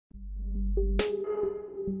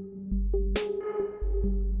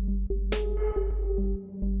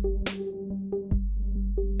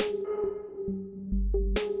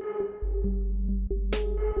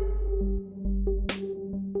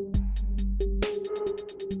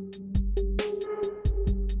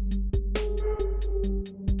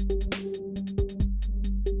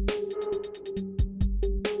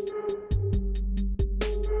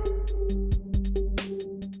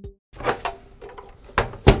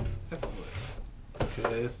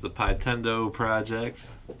Okay, it's the Pi-tendo project,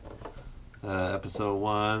 episode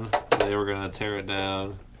 1. Today we're going to tear it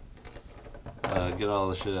down, get all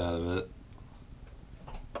the shit out of it,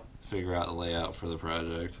 figure out the layout for the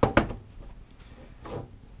project.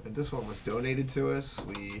 And this one was donated to us.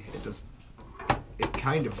 It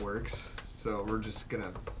kind of works, so we're just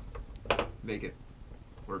gonna make it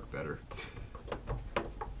work better.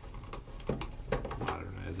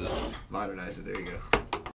 Modernize it. Modernize it, there you go.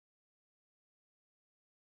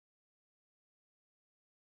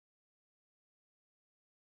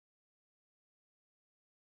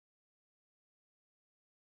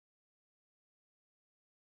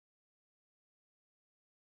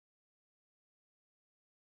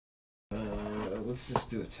 Let's just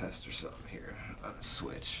do a test or something here on a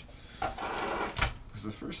switch. Because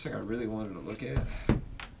the first thing I really wanted to look at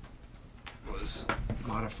was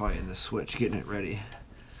modifying the switch, getting it ready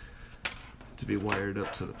to be wired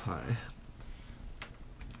up to the Pi.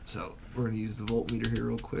 So we're going to use the voltmeter here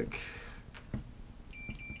real quick.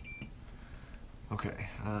 Okay,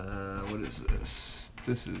 what is this?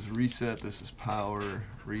 This is reset, this is power,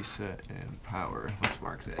 reset, and power. Let's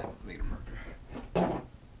mark that. Make a marker.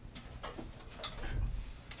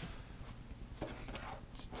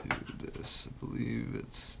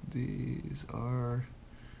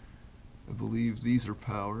 I believe these are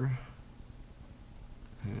power,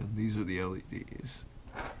 and these are the LEDs.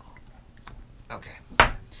 Okay.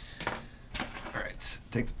 All right.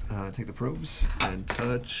 Take the probes and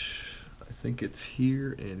touch. I think it's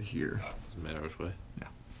here and here. Doesn't matter which way. Yeah.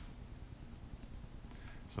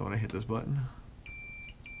 So when I hit this button,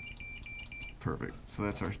 perfect. So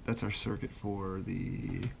that's our circuit for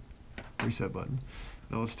the reset button.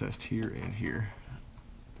 Now let's test here and here.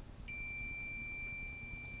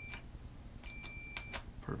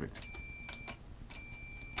 Perfect.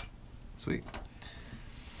 Sweet.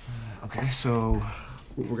 Okay, so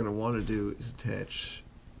what we're going to want to do is attach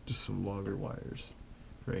just some longer wires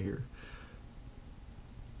right here.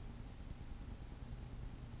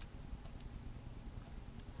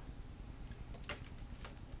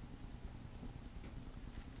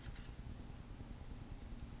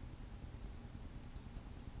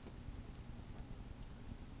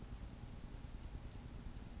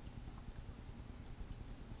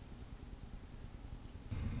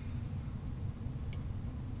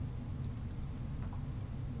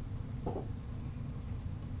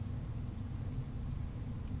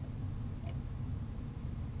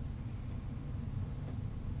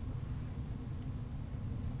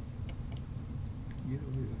 Yeah,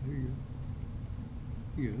 here you go.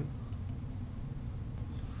 You got it.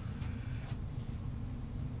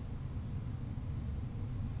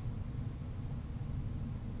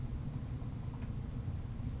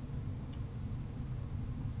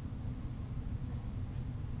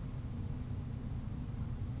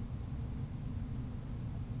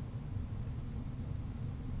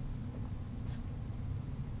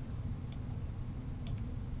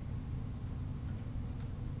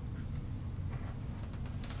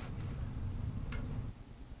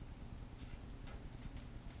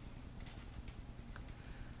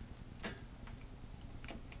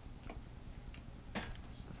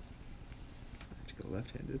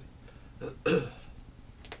 Left-handed.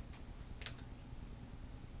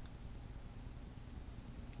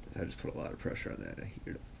 I just put a lot of pressure on that. I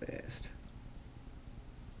heated it up fast.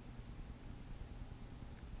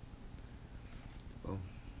 Boom.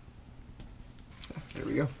 Oh, there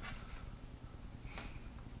we go.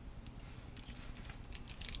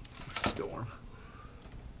 Still warm.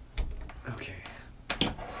 Okay.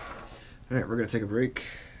 All right, we're gonna take a break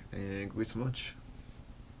and go get some lunch.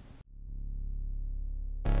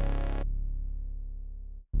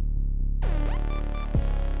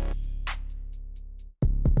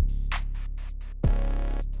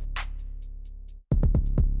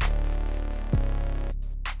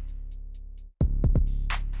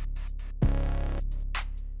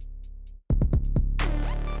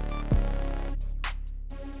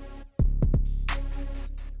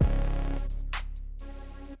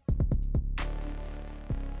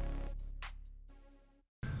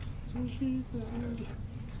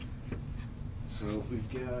 So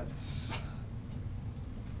we've got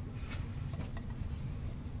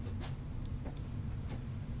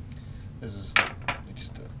this is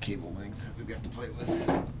just a cable length that we've got to play with.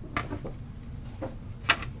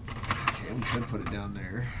 Okay, we could put it down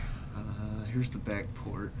there. Here's the back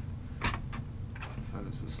port. How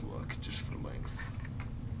does this look just for length?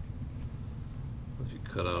 If you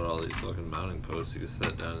cut out all these fucking mounting posts, you can set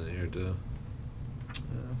it down in here too.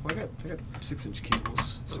 Well, I got 6-inch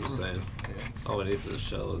cables. I'm just saying. Yeah. All we need for the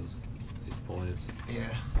shell is these points. Yeah.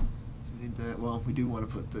 So need that. Well, we do want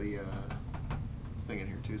to put the thing in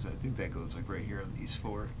here too, so I think that goes like right here on these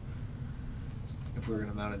four. If we're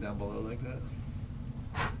gonna mount it down below like that.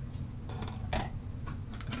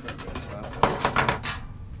 That's not a bad spot.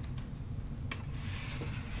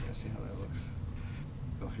 Yeah, see how that looks.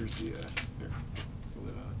 Oh, here's the here, the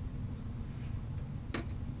lid on.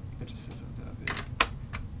 It just sits on top here.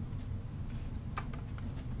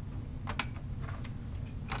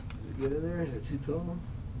 Does it get in there? Is it too tall?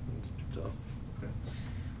 It's too tall. Okay.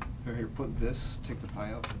 Here, put this, take the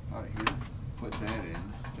pie out of here, put that in,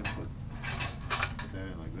 then put that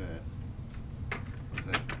in like that. Does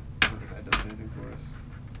that, wonder if that does anything for us?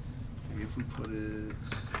 Like if we put it,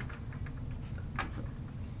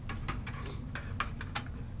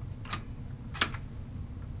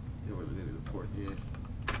 yeah, where maybe the port here.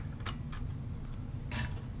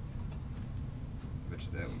 Bet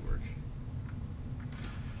you that would work.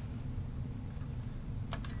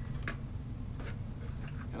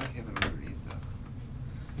 I like having it underneath though.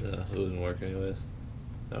 No, it wouldn't work anyways.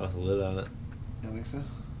 Not with a lid on it. You don't think so?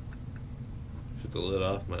 Took the lid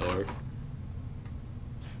off, might work.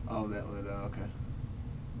 Oh, that lid, okay.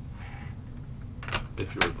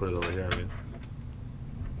 If you were to put it over here, I mean.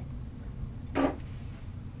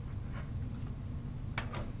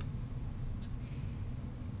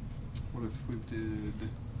 What if we did,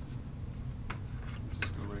 let's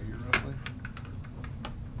just go right here roughly.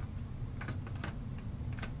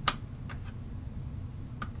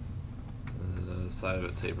 The side of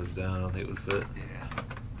it tapers down, I don't think it would fit. Yeah,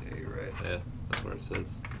 yeah, you're right. Yeah, that's where it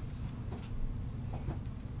sits.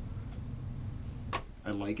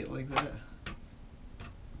 I like it like that.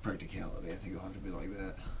 Practicality, I think it'll have to be like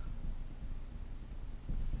that.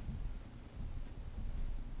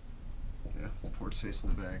 Yeah, the port's facing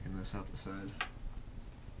the back and this out the side.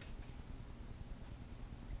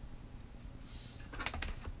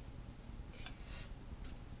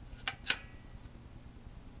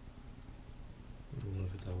 I don't know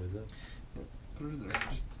if it's always up. Yeah, put it in there.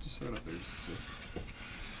 Just set it up there just to see.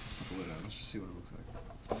 Let's put the lid on. Let's just see what it looks like.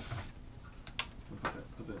 Put that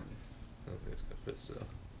in there. I don't think it's gonna fit still.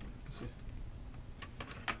 Let's see.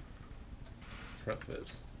 Front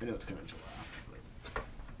fits. I know it's kind of July,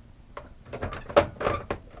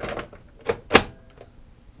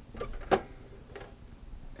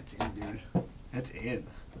 that's in, dude. That's in.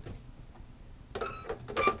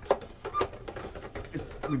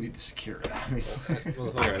 We need to secure it, obviously.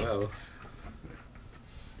 Motherfucker, I know.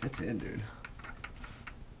 That's in, dude.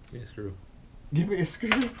 Give me a screw. Give me a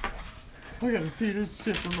screw. I gotta see this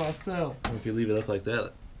shit for myself. If you leave it up like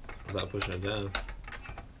that, without pushing it down.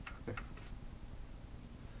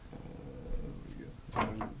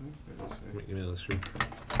 Give me another screw.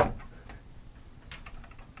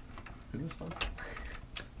 Isn't this fun?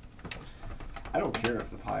 I don't care if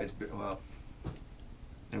the pie is big. Well,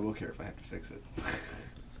 I will care if I have to fix it.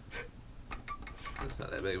 It's not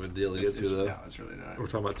that big of a deal to get to, though. No, it's really not. We're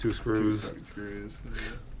talking about two screws. Two fucking screws.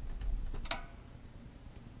 Yeah.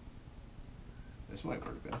 This might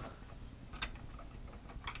work though.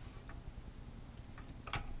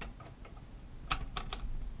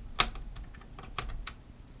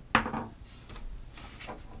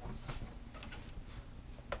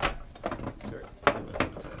 Sure.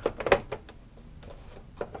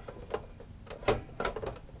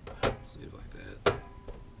 See it like that.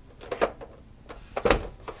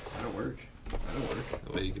 That'll work. That'll work.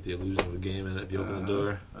 That way you get the illusion of a game in it if you open the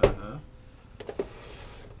door. Uh-huh.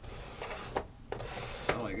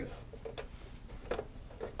 I like it.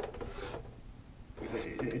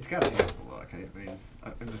 It's got a handle lock. I mean,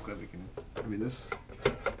 I'm just glad we can. I mean, this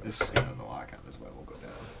just got a lock on this, why it won't go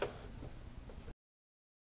down.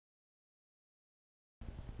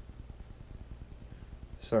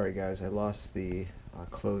 Sorry guys, I lost the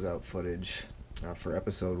closeout footage for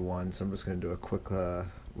episode 1, so I'm just going to do a quick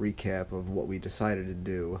recap of what we decided to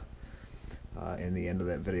do in the end of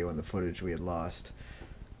that video and the footage we had lost.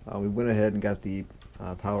 We went ahead and got the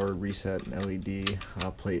power reset and LED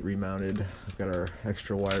plate remounted. I've got our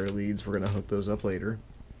extra wire leads. We're going to hook those up later.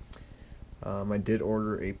 I did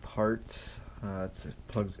order a part.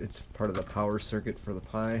 It's part of the power circuit for the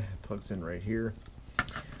Pi. It plugs in right here.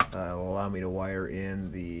 It'll allow me to wire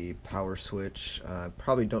in the power switch.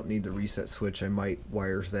 Probably don't need the reset switch. I might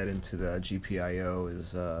wire that into the GPIO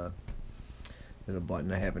as a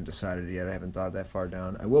button. I haven't decided yet. I haven't thought that far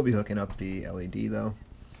down. I will be hooking up the LED though.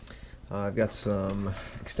 I've got some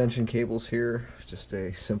extension cables here, just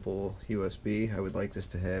a simple USB. I would like this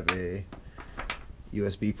to have a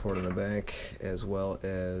USB port on the back as well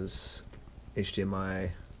as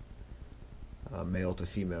HDMI male to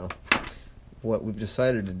female. What we've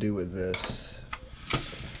decided to do with this,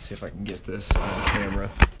 let's see if I can get this on camera.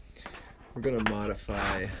 We're going to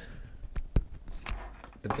modify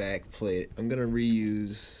the back plate. I'm going to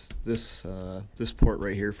reuse this this port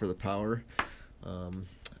right here for the power.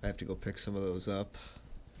 I have to go pick some of those up.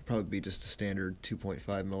 It'll probably be just a standard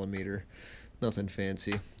 2.5 millimeter, nothing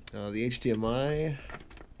fancy. The HDMI,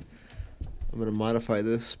 I'm going to modify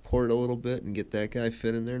this port a little bit and get that guy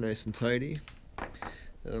fit in there nice and tidy.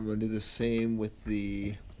 And I'm going to do the same with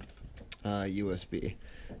the USB.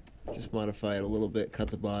 Just modify it a little bit, cut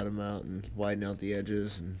the bottom out and widen out the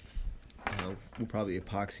edges, and we'll probably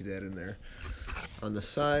epoxy that in there. On the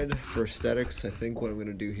side, for aesthetics, I think what I'm going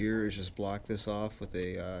to do here is just block this off with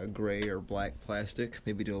a gray or black plastic,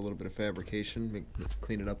 maybe do a little bit of fabrication,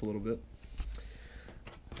 clean it up a little bit.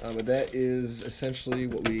 But that is essentially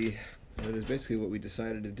basically what we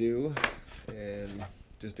decided to do, and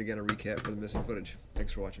just again a recap for the missing footage.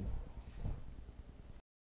 Thanks for watching.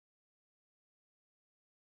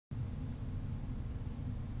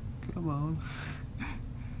 Come on.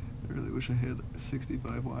 I really wish I had a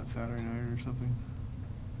 65 watt soldering iron or something.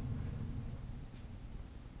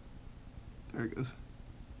 There it goes.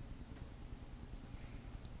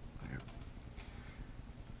 There.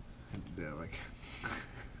 I had to do that like